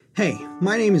Hey,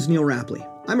 my name is Neil Rapley.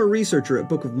 I'm a researcher at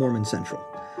Book of Mormon Central.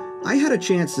 I had a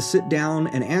chance to sit down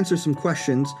and answer some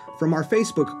questions from our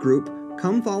Facebook group,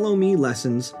 Come Follow Me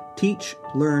Lessons, Teach,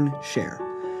 Learn, Share.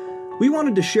 We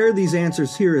wanted to share these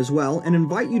answers here as well and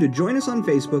invite you to join us on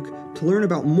Facebook to learn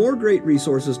about more great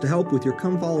resources to help with your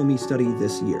Come Follow Me study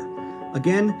this year.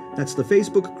 Again, that's the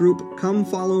Facebook group, Come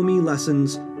Follow Me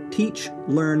Lessons, Teach,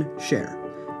 Learn, Share.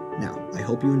 Now, I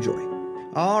hope you enjoy.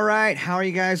 All right, how are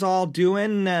you guys all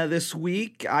doing this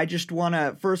week? I just want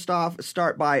to first off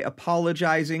start by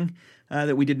apologizing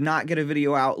that we did not get a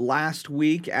video out last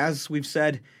week. As we've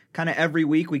said kind of every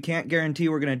week, we can't guarantee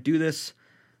we're going to do this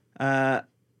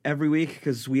every week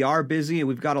because we are busy and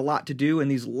we've got a lot to do, and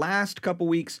these last couple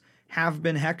weeks have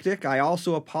been hectic. I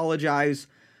also apologize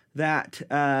that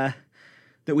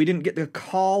we didn't get the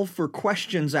call for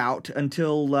questions out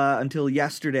until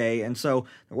yesterday, and so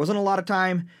there wasn't a lot of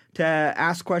time to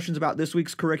ask questions about this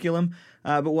week's curriculum.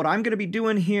 But what I'm going to be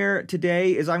doing here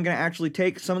today is I'm going to actually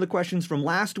take some of the questions from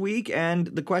last week and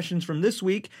the questions from this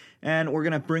week, and we're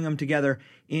going to bring them together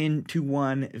into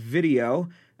one video.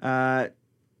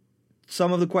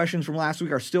 Some of the questions from last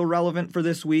week are still relevant for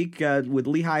this week, with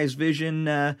Lehi's vision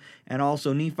and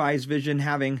also Nephi's vision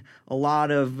having a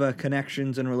lot of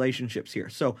connections and relationships here.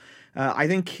 So I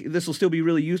think this will still be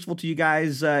really useful to you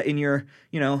guys in your,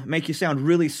 make you sound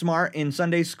really smart in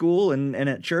Sunday school and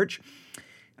at church.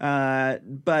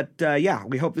 But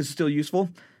we hope this is still useful.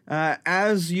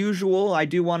 As usual, I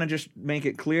do want to just make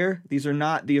it clear, these are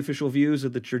not the official views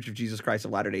of the Church of Jesus Christ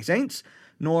of Latter-day Saints,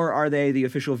 nor are they the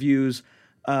official views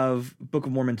of Book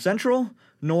of Mormon Central,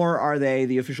 nor are they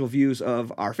the official views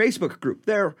of our Facebook group.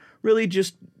 They're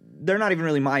not even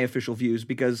really my official views,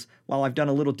 because while I've done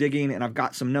a little digging and I've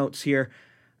got some notes here,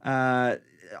 I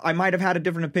might have had a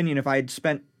different opinion if I had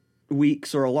spent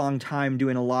weeks or a long time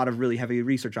doing a lot of really heavy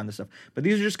research on this stuff. But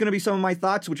these are just going to be some of my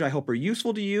thoughts, which I hope are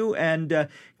useful to you and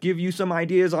give you some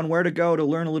ideas on where to go to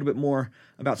learn a little bit more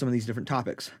about some of these different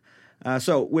topics.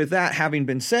 So with that having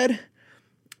been said,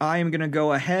 I am going to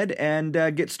go ahead and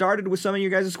get started with some of you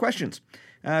guys' questions.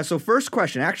 So first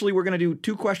question, actually we're going to do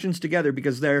two questions together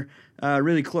because they're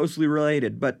really closely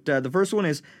related. But the first one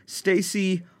is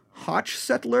Stacy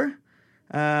Hochsettler,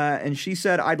 and she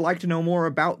said, I'd like to know more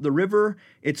about the river.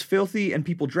 It's filthy and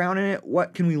people drown in it.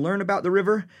 What can we learn about the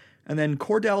river? And then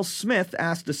Cordell Smith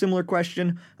asked a similar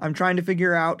question. I'm trying to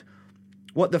figure out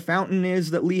what the fountain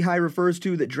is that Lehi refers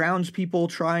to that drowns people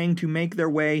trying to make their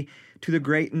way to the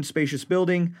great and spacious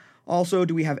building. Also,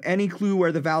 do we have any clue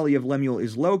where the Valley of Lemuel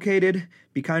is located?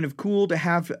 Be kind of cool to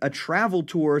have a travel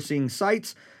tour seeing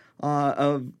sights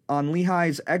on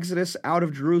Lehi's exodus out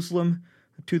of Jerusalem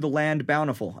to the land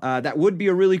bountiful. That would be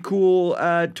a really cool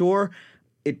tour.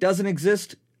 It doesn't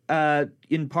exist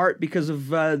in part because of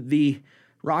the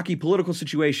rocky political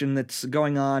situation that's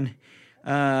going on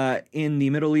in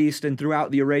the Middle East and throughout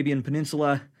the Arabian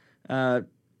Peninsula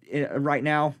right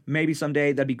now. Maybe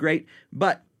someday, that'd be great.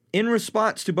 But in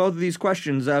response to both of these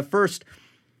questions, first,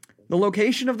 the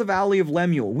location of the Valley of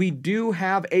Lemuel. We do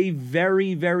have a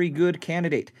very, very good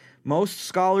candidate. Most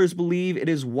scholars believe it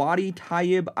is Wadi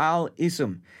Tayyib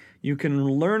al-Ism. You can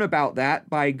learn about that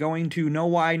by going to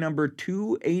NOI number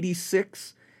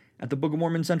 286 at the Book of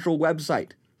Mormon Central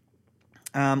website.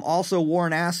 Also,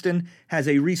 Warren Aston has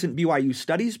a recent BYU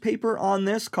Studies paper on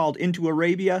this called Into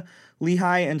Arabia,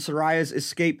 Lehi and Sariah's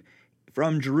Escape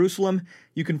from Jerusalem.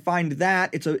 You can find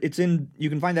that. You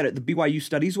can find that at the BYU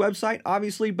Studies website,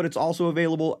 obviously, but it's also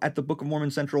available at the Book of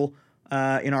Mormon Central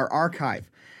in our archive.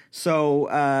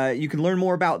 So you can learn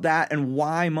more about that and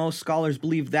why most scholars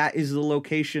believe that is the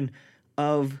location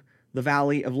of the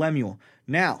Valley of Lemuel.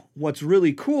 Now, what's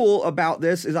really cool about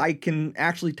this is I can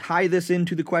actually tie this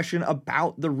into the question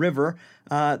about the river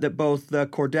that both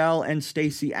Cordell and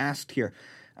Stacy asked here.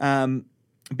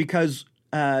 Because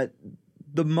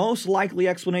the most likely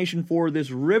explanation for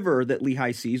this river that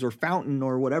Lehi sees, or fountain,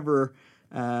 or whatever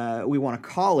we want to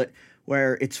call it,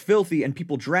 where it's filthy and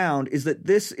people drowned, is that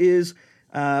this is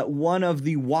one of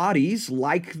the wadis,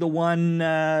 like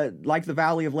the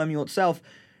Valley of Lemuel itself,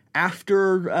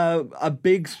 after the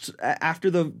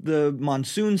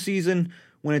monsoon season,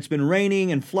 when it's been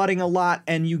raining and flooding a lot,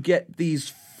 and you get these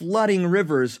flooding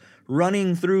rivers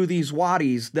running through these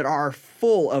wadis that are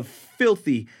full of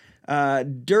filthy,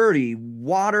 dirty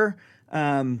water,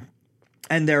 and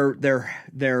they're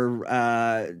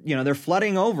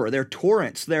flooding over. They're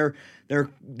torrents. They're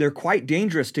quite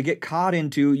dangerous to get caught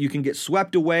into. You can get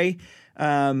swept away.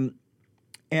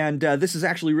 And this is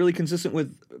actually really consistent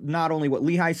with not only what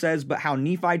Lehi says, but how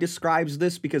Nephi describes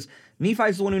this, because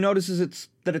Nephi's the one who notices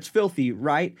that it's filthy,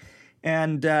 right?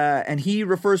 and he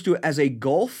refers to it as a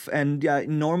gulf. And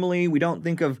normally we don't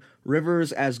think of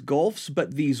rivers as gulfs,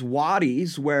 but these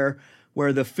wadis where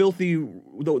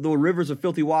the rivers of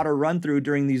filthy water run through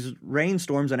during these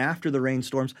rainstorms and after the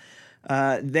rainstorms,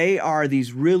 they are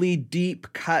these really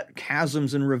deep cut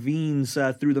chasms and ravines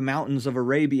through the mountains of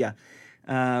Arabia.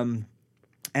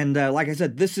 And like I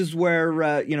said, this is where,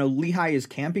 Lehi is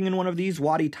camping in one of these,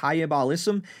 Wadi Tayyib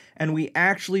al-Ism. And we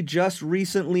actually just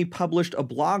recently published a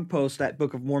blog post at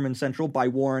Book of Mormon Central by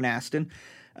Warren Aston,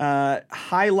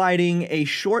 highlighting a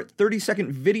short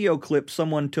 30-second video clip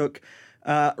someone took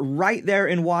right there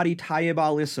in Wadi Tayyib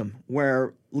al-Ism,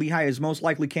 where Lehi is most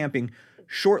likely camping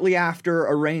shortly after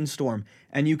a rainstorm.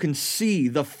 And you can see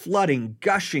the flooding,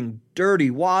 gushing, dirty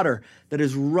water that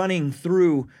is running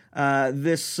through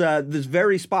this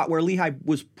very spot where Lehi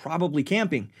was probably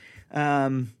camping.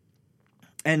 And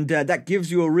that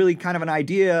gives you a really kind of an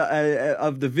idea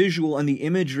of the visual and the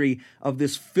imagery of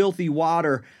this filthy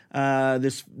water,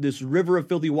 this river of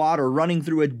filthy water running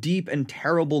through a deep and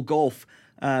terrible gulf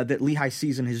that Lehi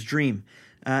sees in his dream.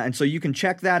 And so you can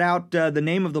check that out. The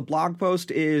name of the blog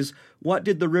post is What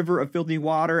Did the River of Filthy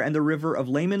Water and the River of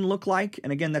Laman Look Like?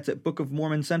 And again, that's at Book of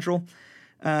Mormon Central.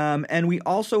 And we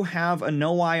also have a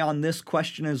Noai on this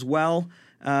question as well.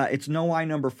 It's Noai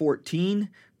number 14,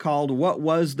 called What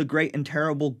Was the Great and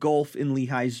Terrible Gulf in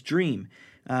Lehi's Dream?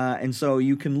 And so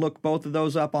you can look both of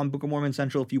those up on Book of Mormon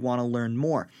Central if you want to learn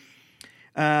more.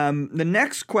 The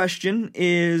next question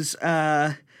is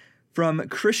from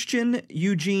Christian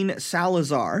Eugene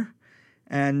Salazar,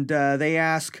 and they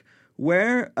ask,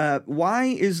 why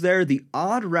is there the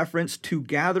odd reference to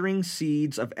gathering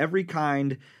seeds of every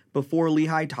kind before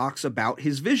Lehi talks about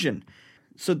his vision?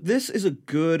 So this is a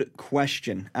good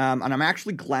question, and I'm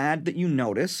actually glad that you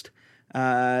noticed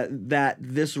that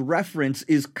this reference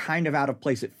is kind of out of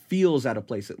place. It feels out of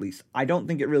place, at least. I don't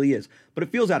think it really is, but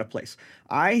it feels out of place.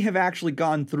 I have actually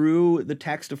gone through the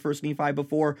text of 1 Nephi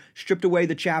before, stripped away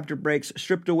the chapter breaks,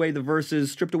 stripped away the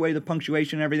verses, stripped away the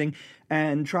punctuation and everything,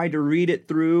 and tried to read it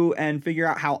through and figure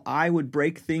out how I would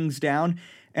break things down.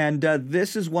 And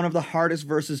this is one of the hardest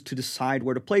verses to decide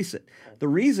where to place it. The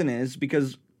reason is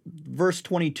because verse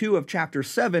 22 of chapter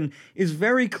 7 is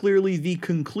very clearly the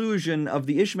conclusion of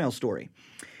the Ishmael story.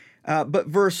 But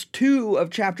verse 2 of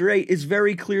chapter 8 is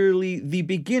very clearly the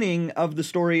beginning of the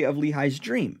story of Lehi's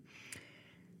dream.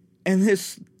 And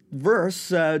this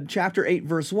verse, chapter 8,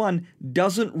 verse 1,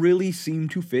 doesn't really seem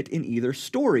to fit in either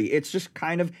story. It's just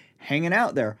kind of hanging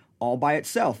out there all by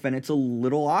itself, and it's a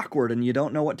little awkward, and you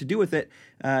don't know what to do with it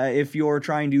if you're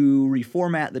trying to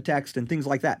reformat the text and things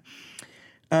like that.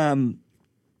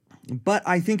 But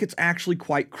I think it's actually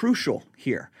quite crucial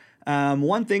here.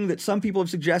 One thing that some people have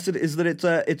suggested is that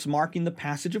it's marking the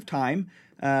passage of time.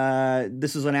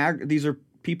 These are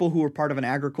people who are part of an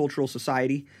agricultural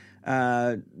society.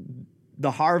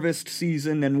 The harvest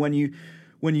season, and when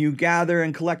you gather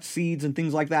and collect seeds and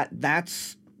things like that,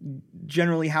 that's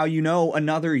generally how you know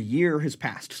another year has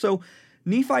passed. So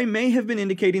Nephi may have been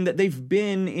indicating that they've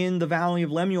been in the Valley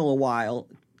of Lemuel a while.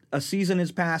 A season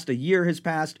has passed, a year has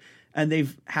passed, and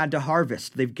they've had to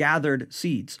harvest. They've gathered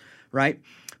seeds, right?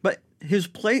 But his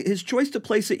choice to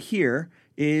place it here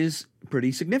is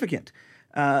pretty significant.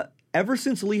 Ever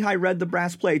since Lehi read the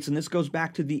brass plates, and this goes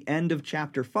back to the end of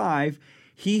chapter 5,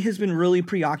 he has been really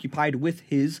preoccupied with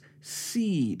his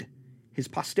seed, his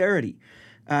posterity.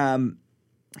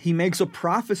 He makes a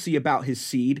prophecy about his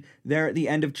seed there at the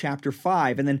end of chapter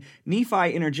 5, and then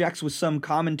Nephi interjects with some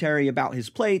commentary about his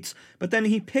plates, but then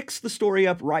he picks the story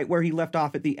up right where he left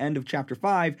off at the end of chapter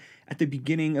 5, at the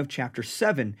beginning of chapter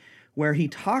 7, where he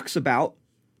talks about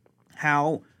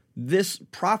how this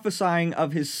prophesying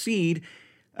of his seed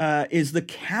is the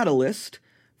catalyst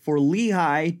for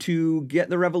Lehi to get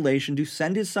the revelation, to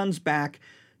send his sons back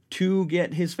to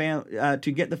get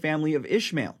the family of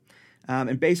Ishmael.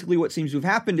 And basically what seems to have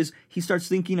happened is he starts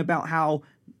thinking about how,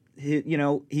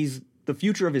 he's the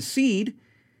future of his seed,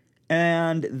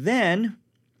 and then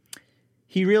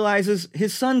he realizes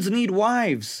his sons need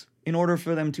wives in order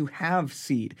for them to have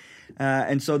seed.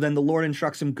 And so then the Lord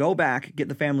instructs him, go back, get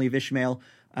the family of Ishmael,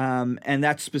 and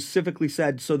that's specifically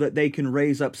said so that they can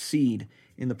raise up seed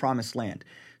in the promised land.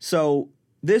 So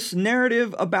this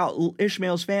narrative about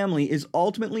Ishmael's family is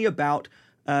ultimately about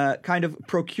kind of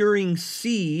procuring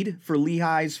seed for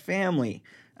Lehi's family,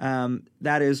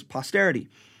 that is posterity.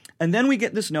 And then we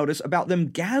get this notice about them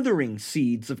gathering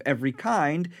seeds of every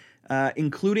kind,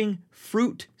 including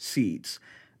fruit seeds.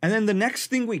 And then the next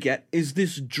thing we get is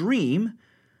this dream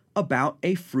about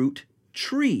a fruit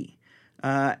tree.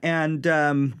 And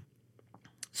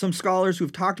some scholars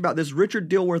who've talked about this, Richard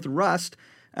Dilworth Rust,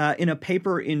 in a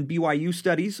paper in BYU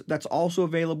Studies that's also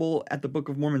available at the Book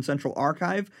of Mormon Central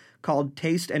Archive called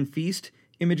Taste and Feast,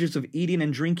 Images of Eating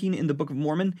and Drinking in the Book of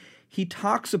Mormon. He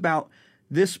talks about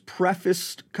this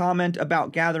prefaced comment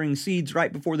about gathering seeds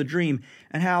right before the dream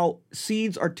and how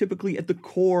seeds are typically at the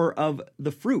core of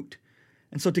the fruit.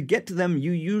 And so to get to them,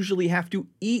 you usually have to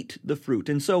eat the fruit.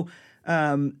 And so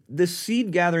this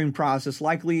seed gathering process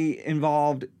likely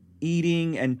involved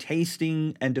eating and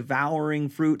tasting and devouring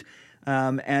fruit.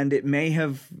 And it may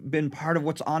have been part of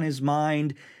what's on his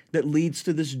mind that leads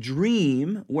to this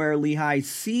dream where Lehi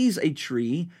sees a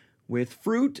tree with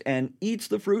fruit and eats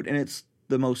the fruit, and it's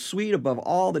the most sweet above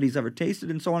all that he's ever tasted,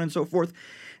 and so on and so forth.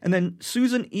 And then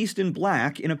Susan Easton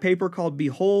Black, in a paper called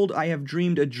Behold, I Have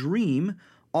Dreamed a Dream,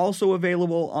 also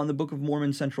available on the Book of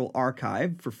Mormon Central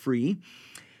Archive for free,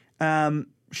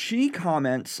 she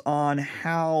comments on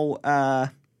how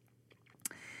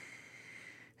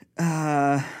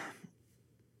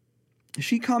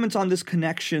she comments on this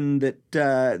connection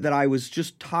that I was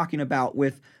just talking about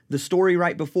with the story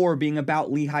right before being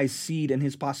about Lehi's seed and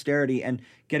his posterity and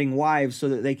getting wives so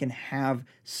that they can have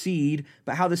seed,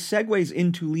 but how this segues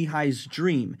into Lehi's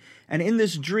dream. And in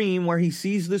this dream where he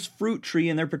sees this fruit tree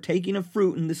and they're partaking of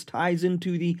fruit, and this ties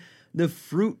into the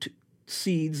fruit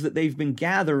seeds that they've been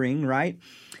gathering, right?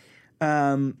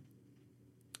 What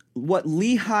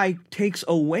Lehi takes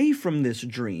away from this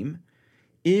dream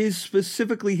is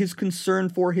specifically his concern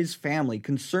for his family,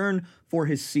 concern for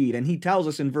his seed. And he tells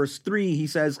us in verse 3, he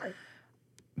says,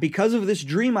 because of this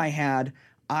dream I had,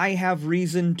 I have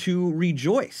reason to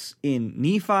rejoice in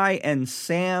Nephi and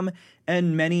Sam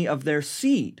and many of their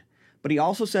seed. But he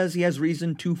also says he has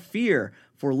reason to fear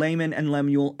for Laman and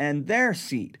Lemuel and their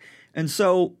seed. And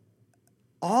so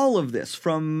all of this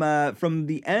from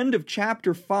the end of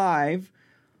chapter 5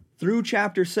 through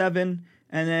chapter 7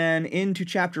 and then into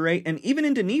chapter 8, and even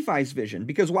into Nephi's vision,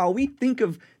 because while we think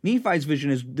of Nephi's vision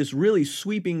as this really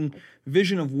sweeping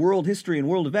vision of world history and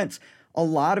world events, a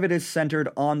lot of it is centered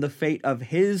on the fate of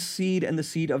his seed and the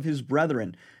seed of his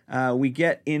brethren. We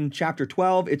get in chapter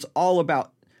 12, it's all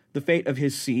about the fate of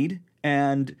his seed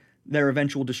and their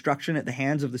eventual destruction at the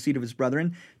hands of the seed of his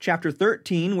brethren. Chapter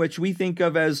 13, which we think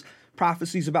of as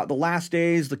prophecies about the last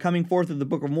days, the coming forth of the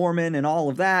Book of Mormon and all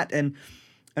of that, and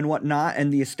whatnot,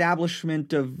 and the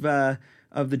establishment of the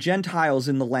Gentiles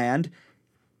in the land.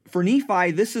 For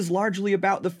Nephi, this is largely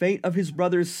about the fate of his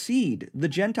brother's seed. The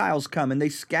Gentiles come and they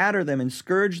scatter them and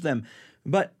scourge them,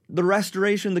 but the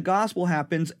restoration of the gospel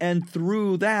happens, and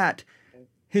through that,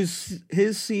 his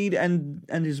seed and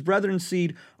his brethren's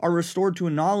seed are restored to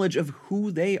a knowledge of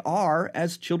who they are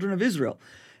as children of Israel.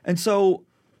 And so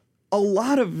a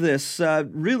lot of this,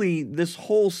 really, this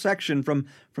whole section from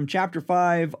chapter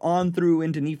 5 on through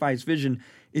into Nephi's vision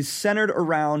is centered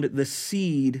around the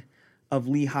seed of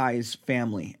Lehi's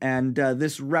family. And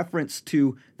this reference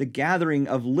to the gathering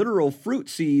of literal fruit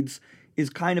seeds is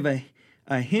kind of a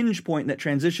hinge point that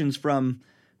transitions from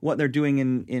what they're doing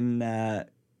in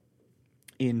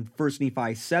 1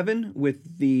 Nephi 7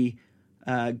 with the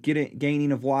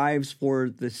gaining of wives for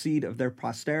the seed of their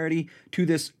posterity, to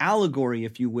this allegory,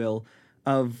 if you will,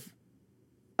 of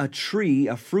a tree,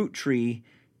 a fruit tree,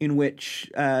 in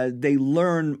which they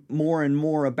learn more and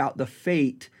more about the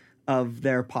fate of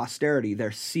their posterity,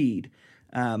 their seed.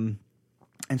 And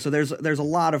so there's a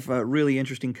lot of really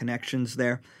interesting connections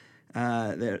there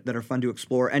that are fun to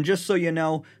explore. And just so you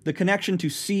know, the connection to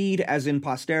seed as in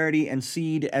posterity and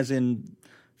seed as in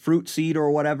fruit seed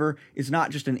or whatever is not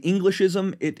just an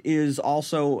Englishism. It is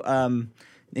also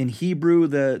in Hebrew,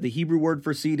 the Hebrew word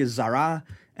for seed is zarah,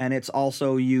 and it's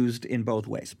also used in both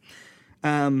ways.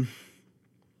 All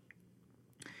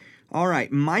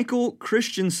right, Michael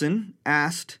Christensen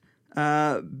asked,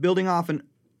 building off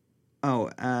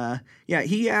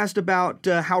he asked about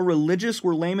how religious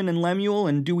were Laman and Lemuel,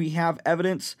 and do we have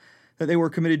evidence that they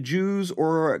were committed Jews,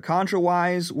 or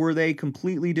contrawise, were they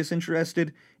completely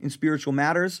disinterested in spiritual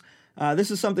matters?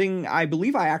 This is something I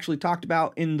believe I actually talked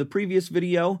about in the previous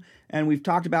video, and we've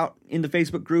talked about in the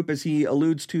Facebook group, as he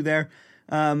alludes to there.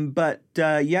 But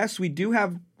yes, we do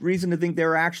have reason to think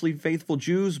they're actually faithful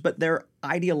Jews, but they're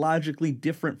ideologically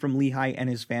different from Lehi and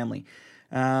his family.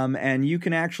 And you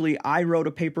can actually, I wrote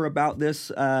a paper about this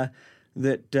that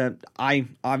I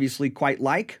obviously quite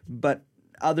like, but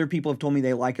other people have told me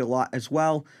they like it a lot as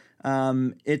well.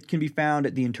 It can be found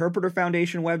at the Interpreter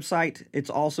Foundation website.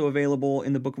 It's also available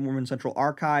in the Book of Mormon Central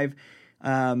Archive.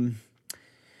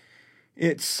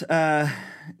 It's called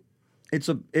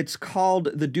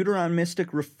The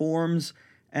Deuteronomistic Reforms,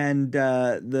 and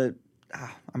I'm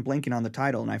blanking on the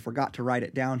title, and I forgot to write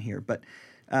it down here, but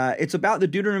It's about the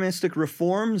Deuteronomistic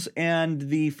reforms and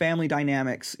the family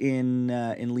dynamics in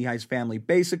Lehi's family.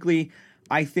 Basically,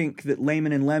 I think that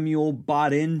Laman and Lemuel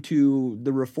bought into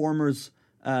the reformers'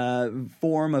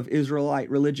 form of Israelite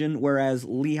religion, whereas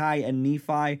Lehi and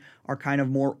Nephi are kind of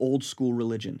more old school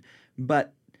religion.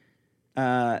 But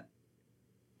they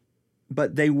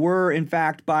were, in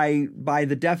fact, by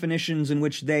the definitions in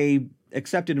which they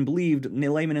accepted and believed,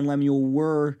 Laman and Lemuel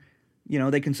were,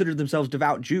 they considered themselves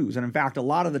devout Jews. And in fact, a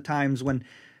lot of the times when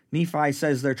Nephi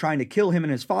says they're trying to kill him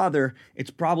and his father, it's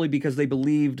probably because they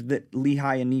believed that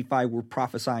Lehi and Nephi were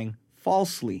prophesying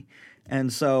falsely.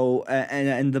 And so,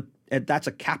 that's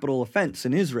a capital offense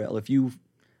in Israel. If you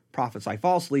prophesy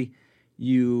falsely,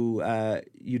 you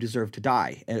deserve to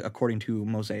die, according to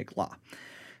Mosaic law.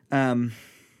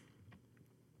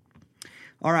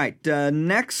 All right,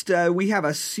 next we have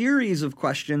a series of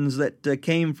questions that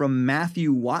came from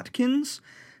Matthew Watkins.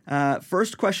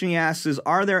 First question he asks is,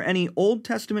 are there any Old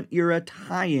Testament era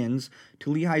tie-ins to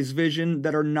Lehi's vision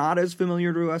that are not as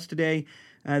familiar to us today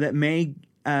that may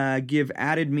give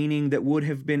added meaning that would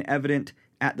have been evident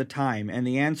at the time? And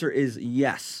the answer is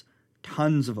yes.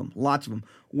 Tons of them, lots of them,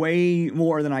 way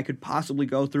more than I could possibly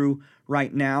go through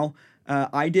right now.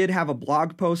 I did have a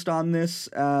blog post on this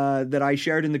that I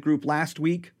shared in the group last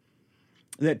week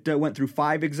that went through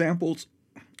 5 examples.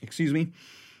 Excuse me.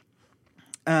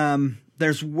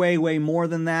 There's way more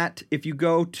than that. If you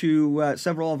go to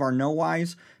several of our Know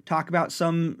Whys, talk about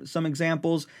some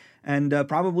examples, and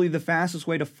probably the fastest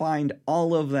way to find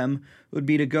all of them would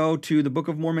be to go to the Book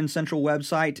of Mormon Central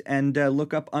website and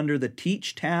look up under the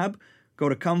Teach tab, go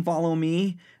to Come Follow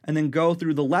Me, and then go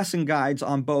through the lesson guides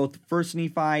on both 1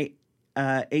 Nephi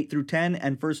 8 through 10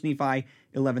 and 1 Nephi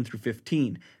 11 through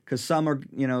 15, because some are,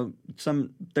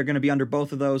 they're going to be under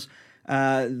both of those.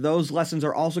 Those lessons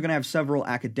are also going to have several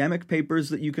academic papers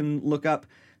that you can look up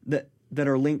that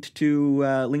are linked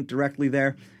directly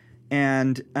there,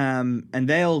 and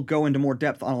they'll go into more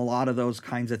depth on a lot of those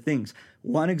kinds of things.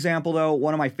 One example, though,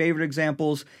 one of my favorite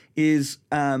examples is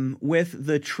with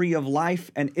the Tree of Life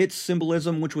and its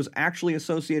symbolism, which was actually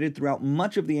associated throughout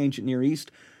much of the ancient Near East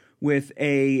with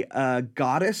a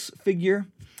goddess figure,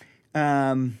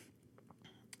 and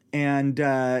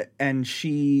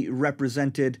she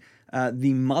represented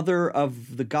the mother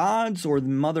of the gods, or the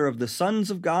mother of the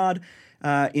sons of God.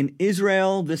 In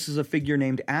Israel, this is a figure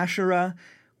named Asherah,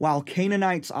 while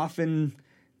Canaanites often,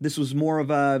 this was more of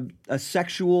a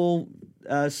sexual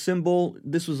symbol.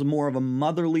 This was more of a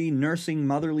nursing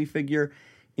motherly figure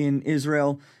in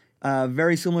Israel.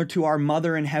 Very similar to our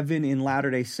Mother in Heaven in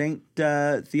Latter-day Saint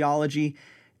theology.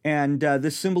 And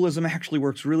this symbolism actually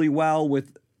works really well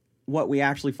with what we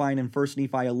actually find in 1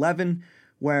 Nephi 11,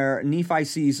 where Nephi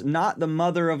sees not the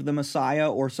mother of the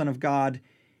Messiah or Son of God,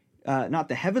 not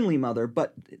the heavenly mother,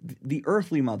 but the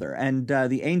earthly mother. And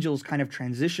the angels kind of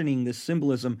transitioning this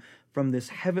symbolism from this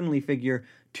heavenly figure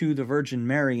to the Virgin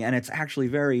Mary. And it's actually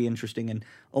very interesting, and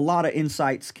a lot of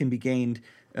insights can be gained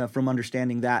from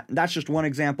understanding that. That's just one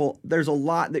example. There's a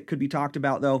lot that could be talked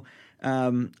about, though.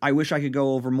 I wish I could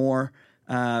go over more,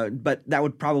 but that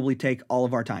would probably take all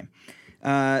of our time.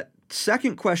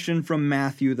 Second question from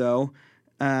Matthew, though,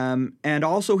 and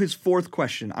also his fourth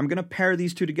question. I'm going to pair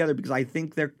these two together because I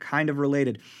think they're kind of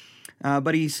related.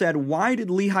 But he said, why did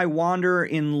Lehi wander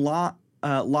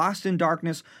lost in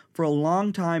darkness for a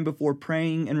long time before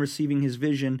praying and receiving his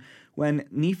vision, when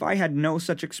Nephi had no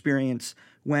such experience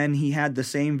when he had the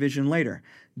same vision later?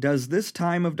 Does this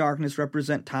time of darkness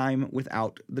represent time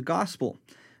without the gospel?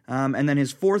 And then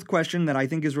his fourth question that I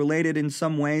think is related in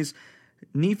some ways,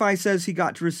 Nephi says he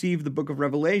got to receive the Book of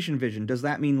Revelation vision. Does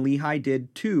that mean Lehi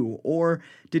did too? Or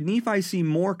did Nephi see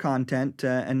more content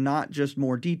and not just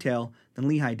more detail than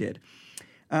Lehi did?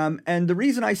 And the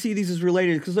reason I see these as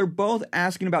related is because they're both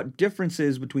asking about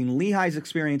differences between Lehi's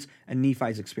experience and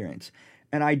Nephi's experience.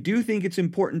 And I do think it's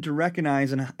important to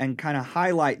recognize and kind of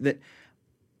highlight that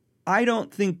I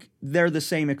don't think they're the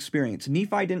same experience.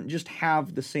 Nephi didn't just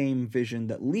have the same vision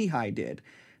that Lehi did.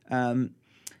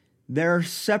 They're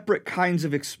separate kinds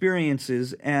of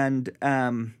experiences, and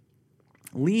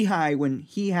Lehi, when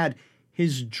he had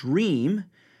his dream,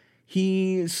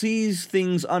 he sees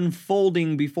things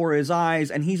unfolding before his eyes,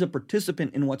 and he's a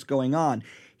participant in what's going on.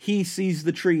 He sees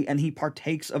the tree, and he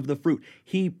partakes of the fruit.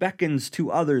 He beckons to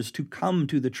others to come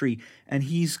to the tree, and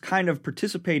he's kind of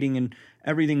participating in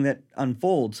everything that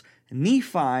unfolds.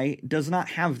 Nephi does not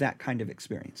have that kind of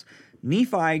experience.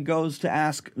 Nephi goes to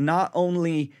ask not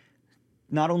only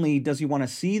not only does he want to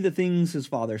see the things his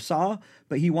father saw,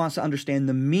 but he wants to understand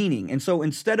the meaning. And so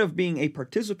instead of being a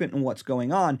participant in what's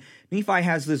going on, Nephi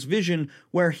has this vision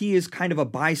where he is kind of a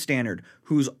bystander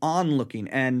who's onlooking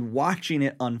and watching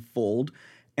it unfold,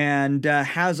 and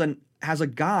has a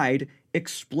guide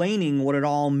explaining what it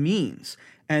all means,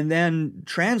 and then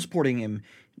transporting him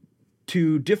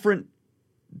to different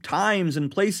times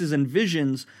and places and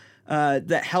visions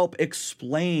that help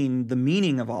explain the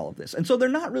meaning of all of this. And so they're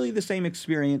not really the same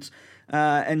experience.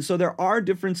 And so there are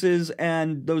differences,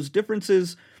 and those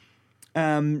differences,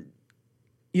 getting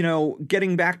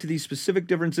back to these specific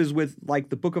differences with like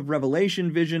the Book of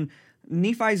Revelation vision,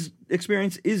 Nephi's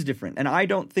experience is different. And I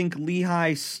don't think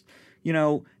Lehi,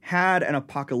 had an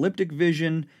apocalyptic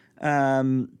vision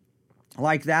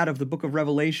like that of the Book of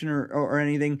Revelation or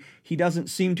anything. He doesn't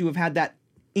seem to have had that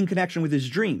in connection with his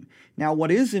dream. Now, what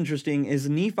is interesting is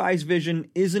Nephi's vision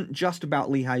isn't just about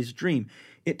Lehi's dream.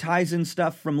 It ties in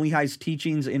stuff from Lehi's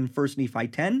teachings in 1 Nephi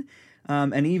 10,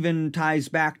 and even ties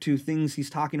back to things he's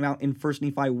talking about in 1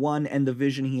 Nephi 1 and the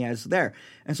vision he has there.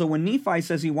 And so when Nephi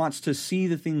says he wants to see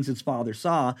the things his father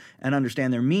saw and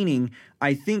understand their meaning,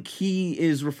 I think he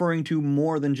is referring to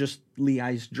more than just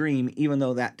Lehi's dream, even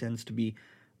though that tends to be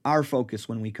our focus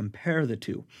when we compare the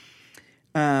two.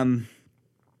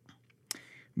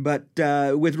 But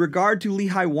with regard to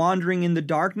Lehi wandering in the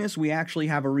darkness, we actually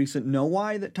have a recent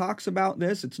Noai that talks about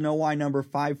this. It's Noai number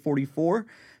 544,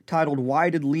 titled, "Why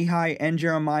Did Lehi and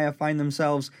Jeremiah Find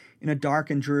Themselves in a Dark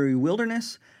and Dreary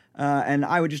Wilderness?" And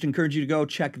I would just encourage you to go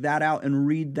check that out and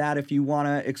read that if you want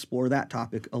to explore that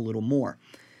topic a little more.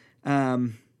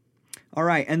 All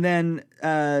right, and then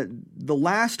the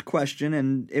last question,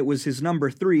 and it was his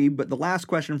number 3, but the last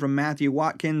question from Matthew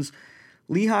Watkins: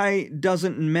 Lehi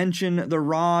doesn't mention the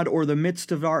rod or the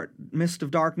mist of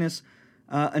darkness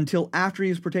until after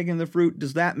he's partaken of the fruit.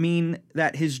 Does that mean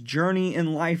that his journey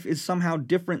in life is somehow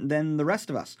different than the rest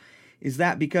of us? Is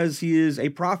that because he is a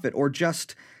prophet, or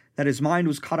just that his mind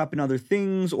was caught up in other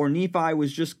things, or Nephi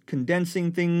was just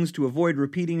condensing things to avoid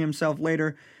repeating himself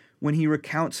later when he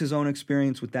recounts his own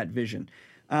experience with that vision?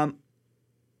 I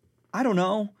don't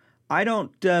know. I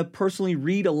don't personally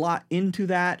read a lot into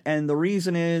that, and the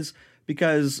reason is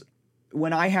because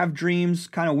when I have dreams,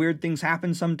 kind of weird things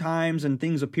happen sometimes, and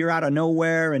things appear out of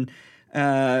nowhere, and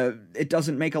it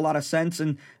doesn't make a lot of sense.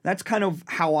 And that's kind of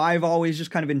how I've always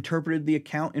just kind of interpreted the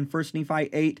account in 1 Nephi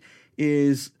 8,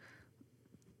 is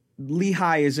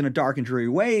Lehi is in a dark and dreary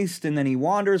waste, and then he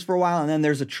wanders for a while, and then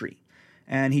there's a tree.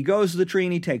 And he goes to the tree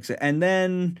and he takes it. And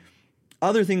then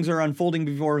other things are unfolding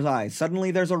before his eyes.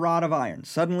 Suddenly there's a rod of iron.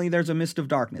 Suddenly there's a mist of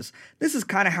darkness. This is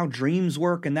kind of how dreams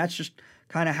work, and that's just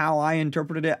kind of how I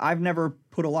interpreted it. I've never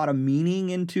put a lot of meaning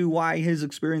into why his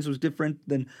experience was different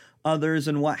than others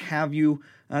and what have you.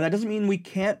 That doesn't mean we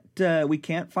can't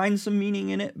find some meaning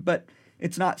in it, but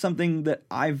it's not something that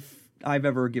I've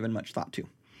ever given much thought to.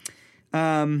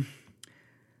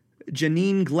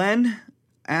 Janine Glenn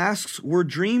asks, were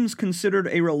dreams considered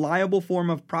a reliable form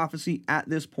of prophecy at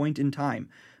this point in time?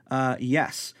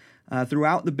 Yes.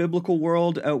 Throughout the biblical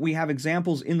world, we have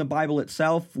examples in the Bible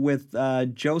itself with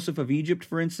Joseph of Egypt,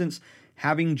 for instance,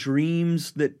 having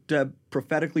dreams that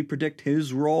prophetically predict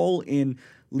his role in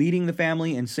leading the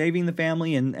family and saving the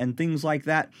family and things like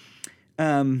that.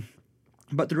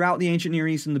 But throughout the ancient Near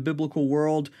East and the biblical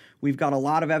world, we've got a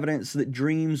lot of evidence that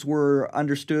dreams were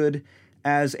understood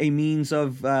as a means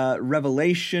of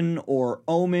revelation or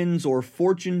omens or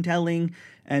fortune-telling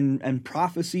and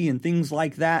prophecy and things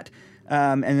like that.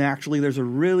 And actually, there's a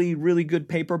really, really good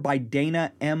paper by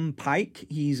Dana M. Pike.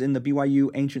 He's in the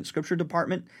BYU Ancient Scripture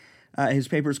Department. His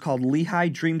paper is called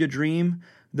Lehi Dreamed a Dream,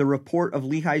 the Report of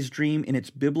Lehi's Dream in its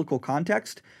Biblical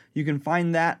Context. You can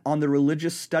find that on the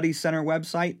Religious Studies Center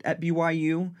website at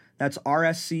BYU. That's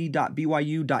rsc.byu.edu.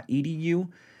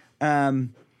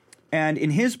 And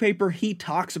in his paper, he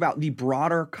talks about the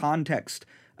broader context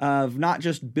of not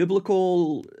just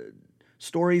biblical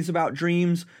stories about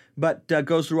dreams, but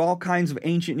goes through all kinds of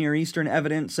ancient Near Eastern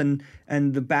evidence and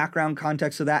the background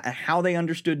context of that and how they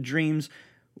understood dreams.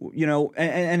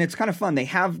 And it's kind of fun.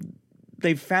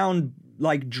 They've found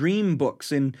like dream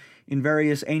books in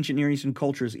various ancient Near Eastern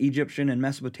cultures, Egyptian and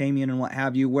Mesopotamian and what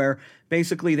have you, where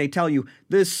basically they tell you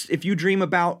this: if you dream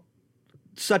about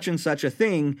such and such a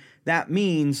thing, that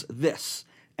means this.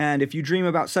 And if you dream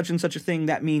about such and such a thing,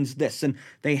 that means this. And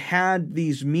they had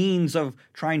these means of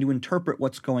trying to interpret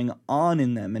what's going on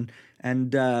in them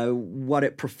and what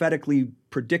it prophetically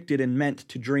predicted and meant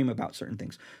to dream about certain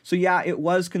things. So yeah, it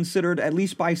was considered, at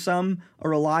least by some, a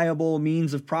reliable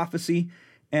means of prophecy.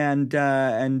 And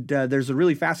there's a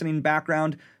really fascinating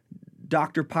background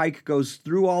Dr. Pike goes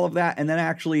through all of that and then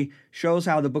actually shows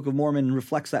how the Book of Mormon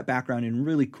reflects that background in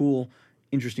really cool,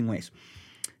 interesting ways.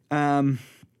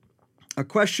 A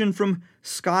question from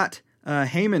Scott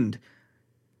Haymond.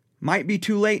 Might be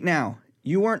too late now.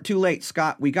 You weren't too late,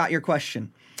 Scott. We got your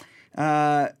question.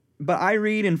 But I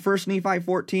read in 1 Nephi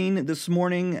 14 this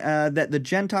morning that the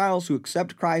Gentiles who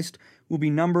accept Christ will be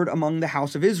numbered among the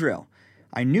house of Israel.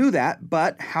 I knew that,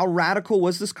 but how radical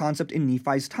was this concept in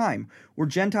Nephi's time? Were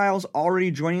Gentiles already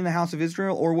joining the house of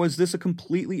Israel, or was this a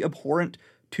completely abhorrent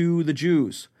to the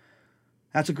Jews?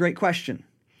 That's a great question.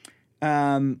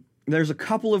 There's a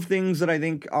couple of things that I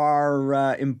think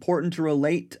are important to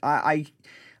relate. I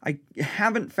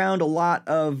haven't found a lot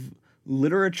of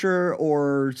literature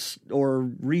or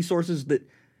resources that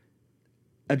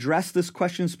address this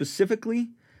question specifically,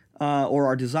 or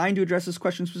are designed to address this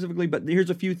question specifically, but here's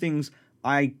a few things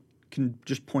I can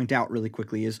just point out really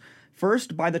quickly. Is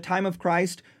first, by the time of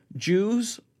Christ,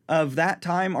 Jews of that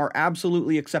time are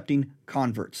absolutely accepting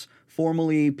converts,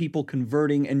 formally people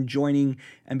converting and joining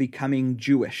and becoming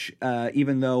Jewish,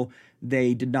 even though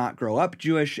they did not grow up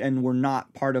Jewish and were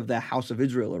not part of the house of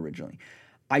Israel originally.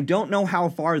 I don't know how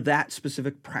far that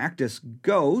specific practice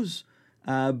goes,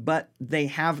 but they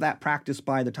have that practice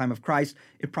by the time of Christ.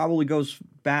 It probably goes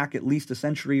back at least a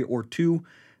century or two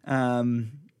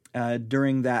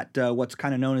during that what's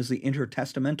kind of known as the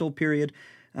intertestamental period,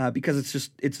 because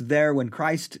it's there when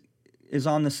Christ is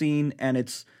on the scene, and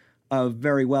it's a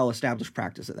very well-established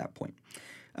practice at that point.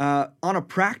 On a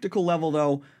practical level,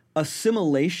 though,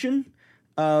 assimilation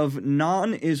of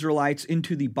non-Israelites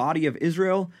into the body of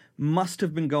Israel must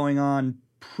have been going on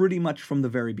pretty much from the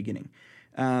very beginning.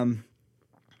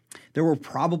 There were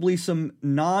probably some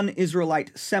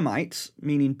non-Israelite Semites,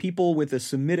 meaning people with a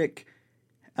Semitic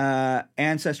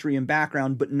ancestry and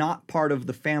background, but not part of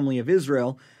the family of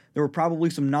Israel. There were probably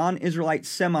some non-Israelite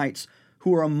Semites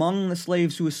who were among the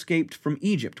slaves who escaped from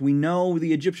Egypt. We know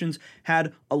the Egyptians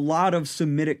had a lot of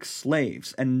Semitic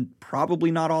slaves, and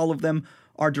probably not all of them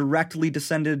are directly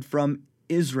descended from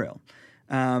Israel.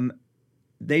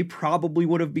 They probably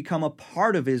would have become a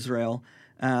part of Israel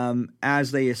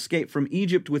as they escaped from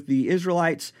Egypt with the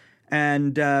Israelites,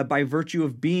 and by virtue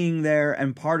of being there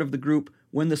and part of the group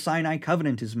when the Sinai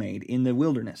covenant is made in the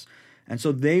wilderness. And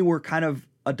so they were kind of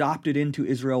adopted into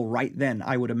Israel right then,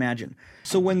 I would imagine.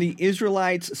 So when the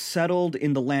Israelites settled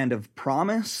in the land of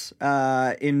promise,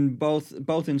 in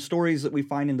both in stories that we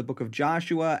find in the book of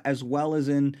Joshua as well as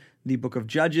in the book of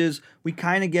Judges, we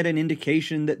kind of get an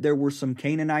indication that there were some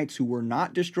Canaanites who were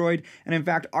not destroyed. And in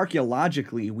fact,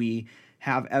 archaeologically, we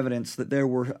have evidence that there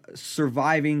were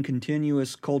surviving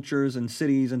continuous cultures and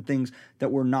cities and things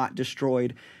that were not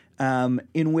destroyed,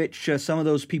 in which some of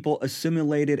those people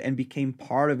assimilated and became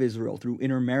part of Israel through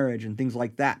intermarriage and things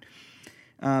like that.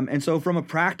 And so from a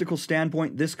practical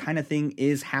standpoint, this kind of thing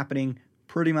is happening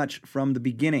pretty much from the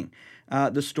beginning.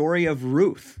 The story of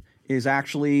Ruth is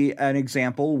actually an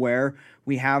example where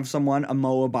we have someone, a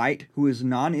Moabite, who is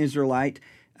non-Israelite,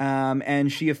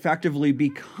 and she effectively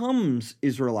becomes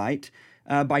Israelite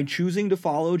by choosing to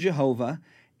follow Jehovah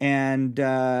and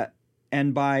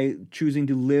by choosing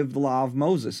to live the law of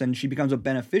Moses. And she becomes a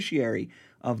beneficiary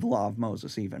of the law of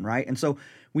Moses even, right? And so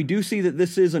we do see that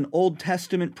this is an Old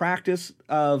Testament practice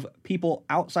of people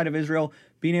outside of Israel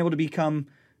being able to become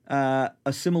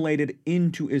assimilated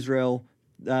into Israel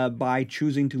by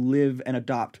choosing to live and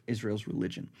adopt Israel's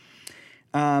religion.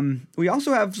 We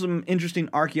also have some interesting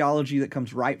archaeology that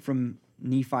comes right from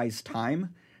Nephi's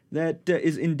time that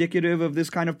is indicative of this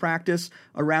kind of practice.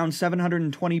 Around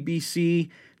 720 BC,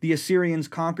 the Assyrians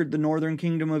conquered the northern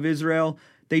kingdom of Israel.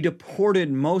 They deported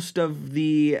most of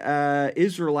the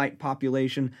Israelite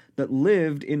population that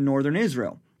lived in northern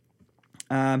Israel.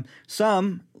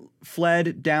 Some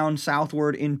fled down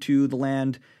southward into the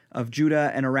land of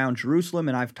Judah and around Jerusalem,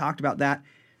 and I've talked about that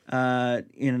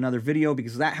in another video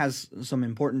because that has some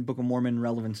important Book of Mormon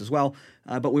relevance as well.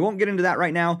 But we won't get into that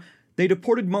right now. They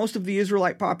deported most of the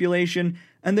Israelite population,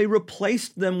 and they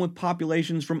replaced them with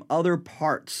populations from other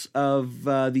parts of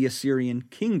the Assyrian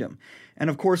kingdom. And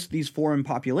of course, these foreign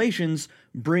populations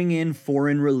bring in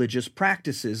foreign religious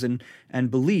practices and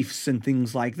beliefs and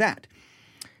things like that.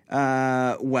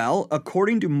 Well,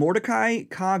 according to Mordecai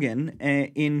Kagan,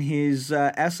 in his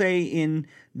essay in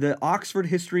the Oxford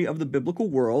History of the Biblical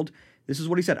World, this is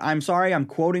what he said. I'm sorry, I'm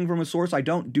quoting from a source. I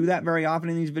don't do that very often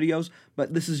in these videos,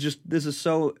 but this is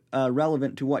so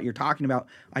relevant to what you're talking about,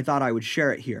 I thought I would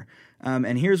share it here.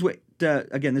 And here's what,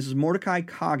 again, this is Mordecai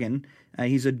Kagan.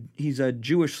 He's a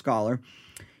Jewish scholar.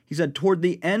 He said, toward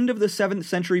the end of the 7th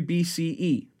century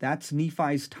BCE, that's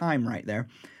Nephi's time right there,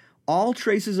 all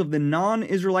traces of the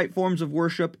non-Israelite forms of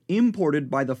worship imported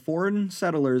by the foreign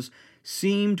settlers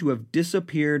seem to have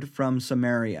disappeared from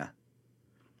Samaria.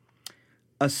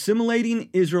 Assimilating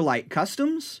Israelite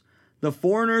customs, the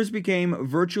foreigners became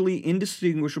virtually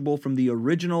indistinguishable from the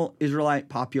original Israelite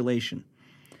population.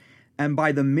 And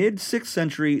by the mid-6th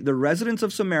century, the residents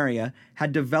of Samaria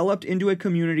had developed into a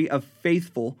community of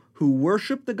faithful who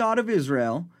worshiped the God of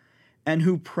Israel and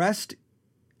who pressed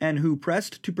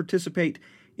to participate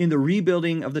in the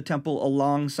rebuilding of the temple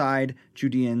alongside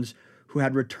Judeans who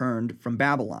had returned from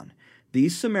Babylon.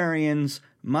 These Samaritans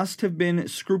must have been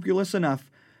scrupulous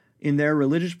enough in their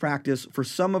religious practice, for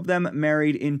some of them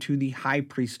married into the high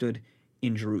priesthood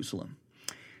in Jerusalem.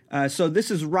 So this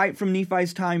is right from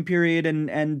Nephi's time period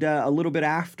and a little bit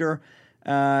after.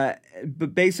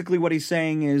 But basically what he's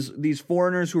saying is these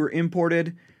foreigners who were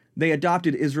imported, they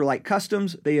adopted Israelite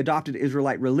customs, they adopted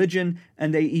Israelite religion,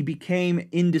 and they became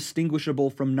indistinguishable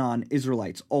from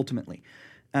non-Israelites ultimately.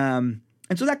 And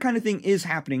so that kind of thing is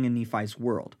happening in Nephi's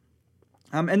world.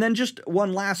 And then just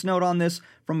one last note on this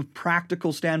from a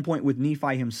practical standpoint with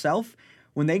Nephi himself.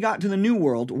 When they got to the New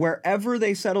World, wherever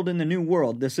they settled in the New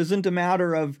World, this isn't a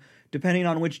matter of depending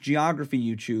on which geography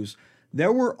you choose.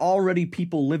 There were already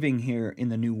people living here in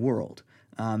the New World.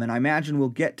 And I imagine we'll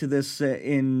get to this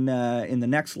in the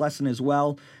next lesson as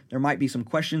well. There might be some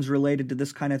questions related to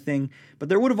this kind of thing. But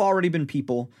there would have already been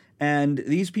people, and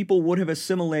these people would have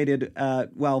assimilated,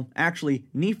 actually,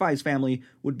 Nephi's family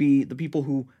would be the people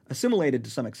who assimilated to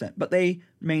some extent, but they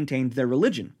maintained their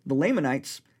religion. The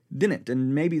Lamanites didn't,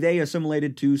 and maybe they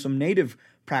assimilated to some native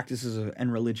practices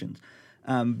and religions.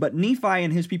 But Nephi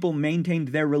and his people maintained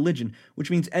their religion,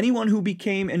 which means anyone who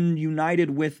became and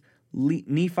united with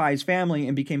Nephi's family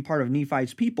and became part of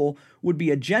Nephi's people would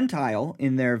be a Gentile,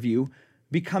 in their view,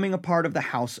 becoming a part of the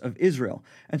house of Israel.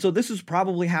 And so this is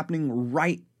probably happening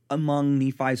right among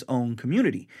Nephi's own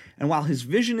community. And while his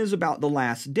vision is about the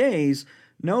last days,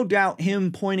 no doubt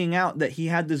him pointing out that he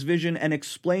had this vision and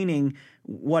explaining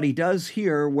what he does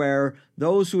here, where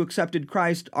those who accepted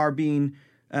Christ are being,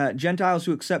 Gentiles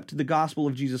who accept the gospel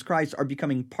of Jesus Christ are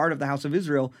becoming part of the house of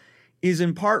Israel, is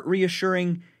in part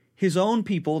reassuring his own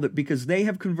people that because they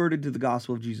have converted to the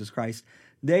gospel of Jesus Christ,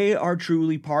 they are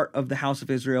truly part of the house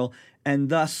of Israel and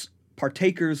thus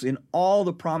partakers in all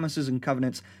the promises and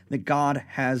covenants that God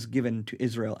has given to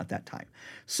Israel at that time.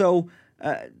 So,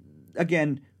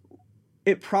 again,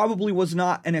 it probably was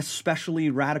not an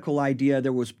especially radical idea.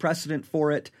 There was precedent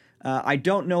for it. I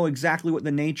don't know exactly what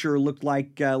the nature looked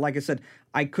like. Like I said,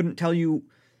 I couldn't tell you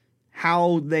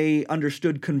how they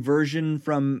understood conversion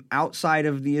from outside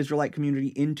of the Israelite community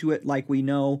into it like we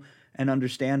know and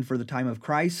understand for the time of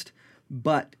Christ.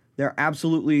 But there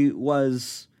absolutely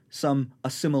was some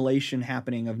assimilation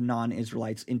happening of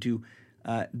non-Israelites into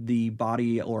the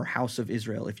body or house of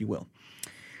Israel, if you will.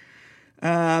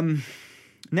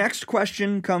 Next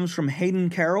question comes from Hayden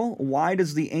Carroll. Why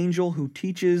does the angel who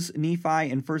teaches Nephi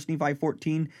in 1 Nephi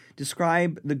 14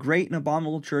 describe the great and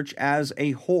abominable church as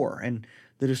a whore? And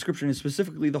the description is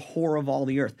specifically the whore of all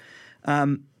the earth.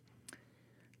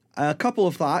 A couple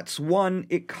of thoughts. One,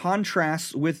 it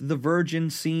contrasts with the virgin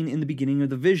seen in the beginning of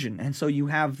the vision. And so you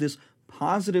have this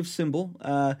positive symbol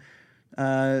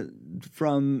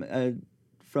from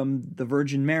the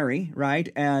Virgin Mary, right?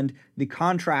 And the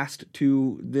contrast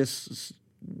to this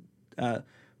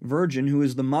virgin who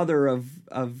is the mother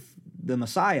of the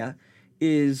Messiah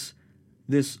is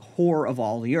this whore of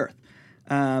all the earth.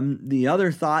 The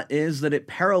other thought is that it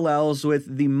parallels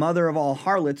with the mother of all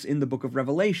harlots in the book of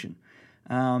Revelation.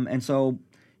 And so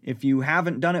if you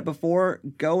haven't done it before,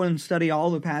 go and study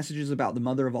all the passages about the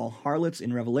mother of all harlots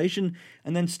in Revelation,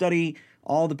 and then study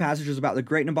all the passages about the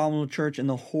great and abominable church and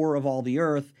the whore of all the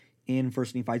earth in 1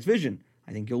 Nephi's vision.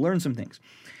 I think you'll learn some things.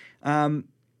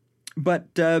 But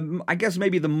I guess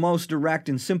maybe the most direct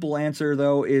and simple answer,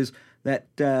 though, is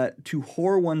that to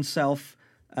whore oneself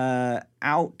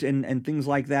out and things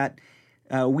like that,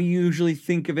 we usually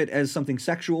think of it as something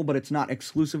sexual, but it's not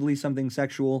exclusively something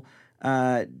sexual.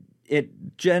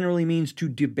 It generally means to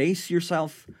debase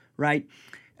yourself, right,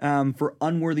 for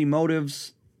unworthy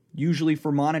motives, usually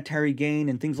for monetary gain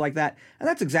and things like that. And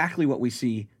that's exactly what we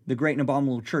see the great and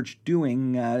abominable church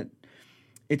doing.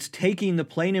 It's taking the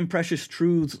plain and precious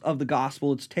truths of the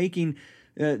gospel. It's taking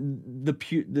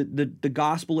the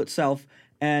gospel itself,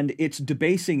 and it's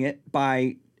debasing it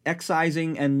by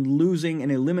excising and losing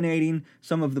and eliminating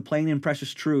some of the plain and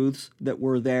precious truths that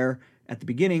were there at the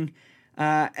beginning.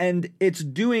 And it's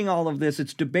doing all of this.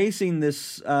 It's debasing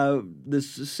this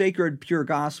sacred, pure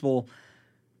gospel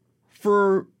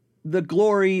for the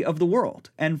glory of the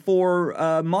world and for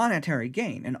monetary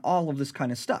gain and all of this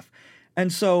kind of stuff.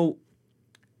 And so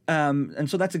And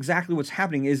so that's exactly what's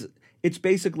happening. Is it's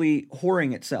basically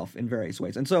whoring itself in various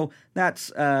ways. And so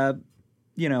that's, whore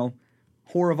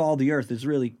of all the earth is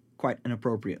really quite an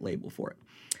appropriate label for it.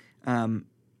 And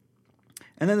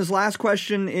then this last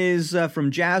question is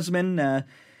from Jasmine.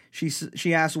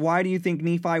 She asks, why do you think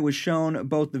Nephi was shown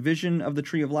both the vision of the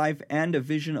Tree of Life and a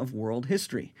vision of world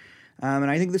history?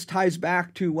 And I think this ties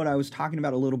back to what I was talking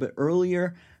about a little bit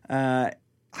earlier.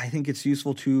 I think it's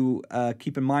useful to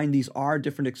keep in mind these are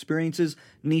different experiences.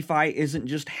 Nephi isn't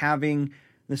just having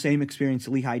the same experience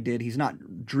Lehi did. He's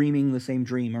not dreaming the same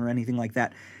dream or anything like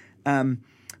that.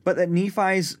 But that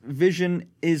Nephi's vision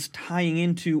is tying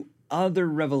into other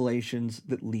revelations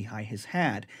that Lehi has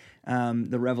had.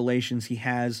 The revelations he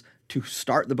has to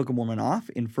start the Book of Mormon off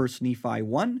in 1 Nephi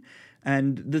 1,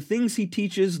 and the things he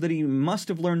teaches that he must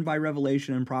have learned by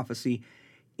revelation and prophecy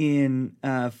in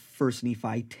 1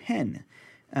 Nephi 10.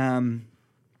 And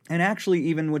actually,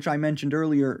 even which I mentioned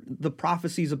earlier, the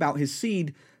prophecies about his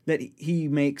seed that he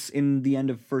makes in the end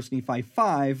of 1 Nephi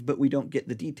 5, but we don't get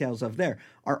the details of there,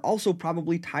 are also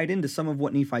probably tied into some of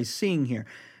what Nephi's seeing here.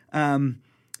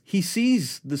 He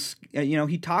sees this,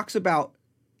 he talks about,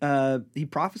 he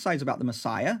prophesies about the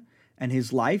Messiah and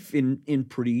his life in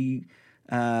pretty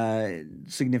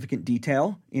significant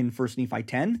detail in 1 Nephi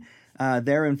 10.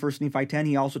 There in 1 Nephi 10,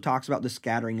 he also talks about the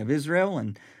scattering of Israel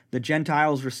and the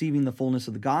Gentiles receiving the fullness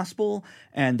of the gospel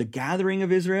and the gathering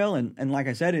of Israel. And like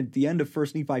I said, at the end of 1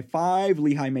 Nephi 5,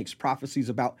 Lehi makes prophecies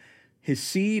about his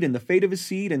seed and the fate of his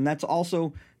seed, and that's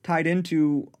also tied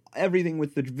into everything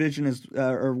with the vision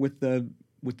with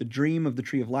the dream of the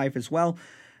Tree of Life as well.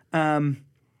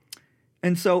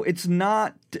 And so it's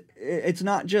not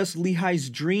just Lehi's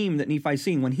dream that Nephi's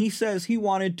seeing. When he says he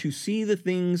wanted to see the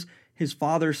things his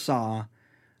father saw,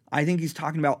 I think he's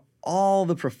talking about all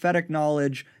the prophetic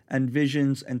knowledge and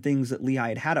visions and things that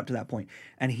Lehi had up to that point.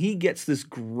 And he gets this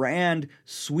grand,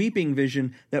 sweeping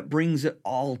vision that brings it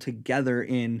all together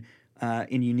in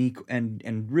unique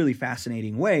and really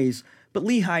fascinating ways. But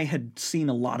Lehi had seen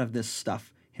a lot of this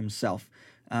stuff himself,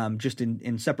 just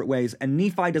in separate ways. And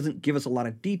Nephi doesn't give us a lot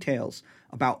of details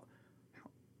about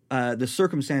the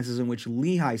circumstances in which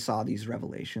Lehi saw these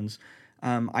revelations.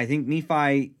 I think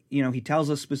Nephi, he tells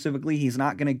us specifically he's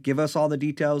not going to give us all the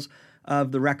details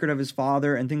of the record of his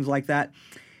father and things like that.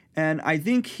 And I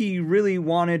think he really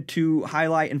wanted to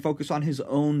highlight and focus on his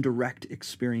own direct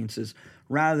experiences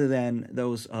rather than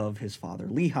those of his father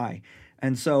Lehi.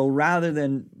 And so rather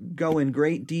than go in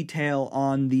great detail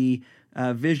on the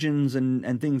visions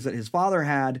and things that his father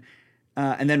had,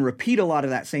 and then repeat a lot of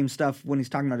that same stuff when he's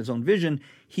talking about his own vision,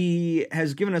 he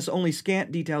has given us only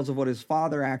scant details of what his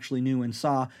father actually knew and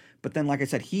saw. But then, like I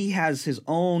said, he has his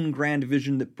own grand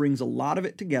vision that brings a lot of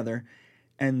it together,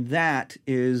 and that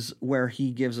is where he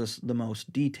gives us the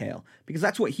most detail, because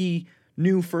that's what he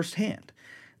knew firsthand.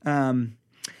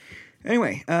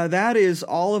 Anyway, that is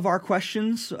all of our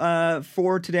questions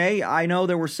for today. I know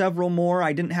there were several more.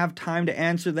 I didn't have time to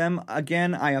answer them.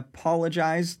 Again, I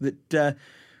apologize that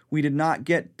we did not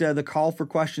get the call for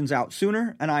questions out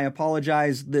sooner, and I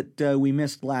apologize that we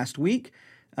missed last week.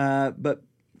 But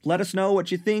let us know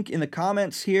what you think in the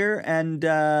comments here, and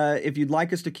if you'd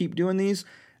like us to keep doing these,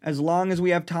 as long as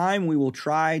we have time, we will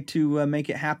try to make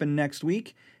it happen next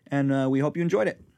week, and we hope you enjoyed it.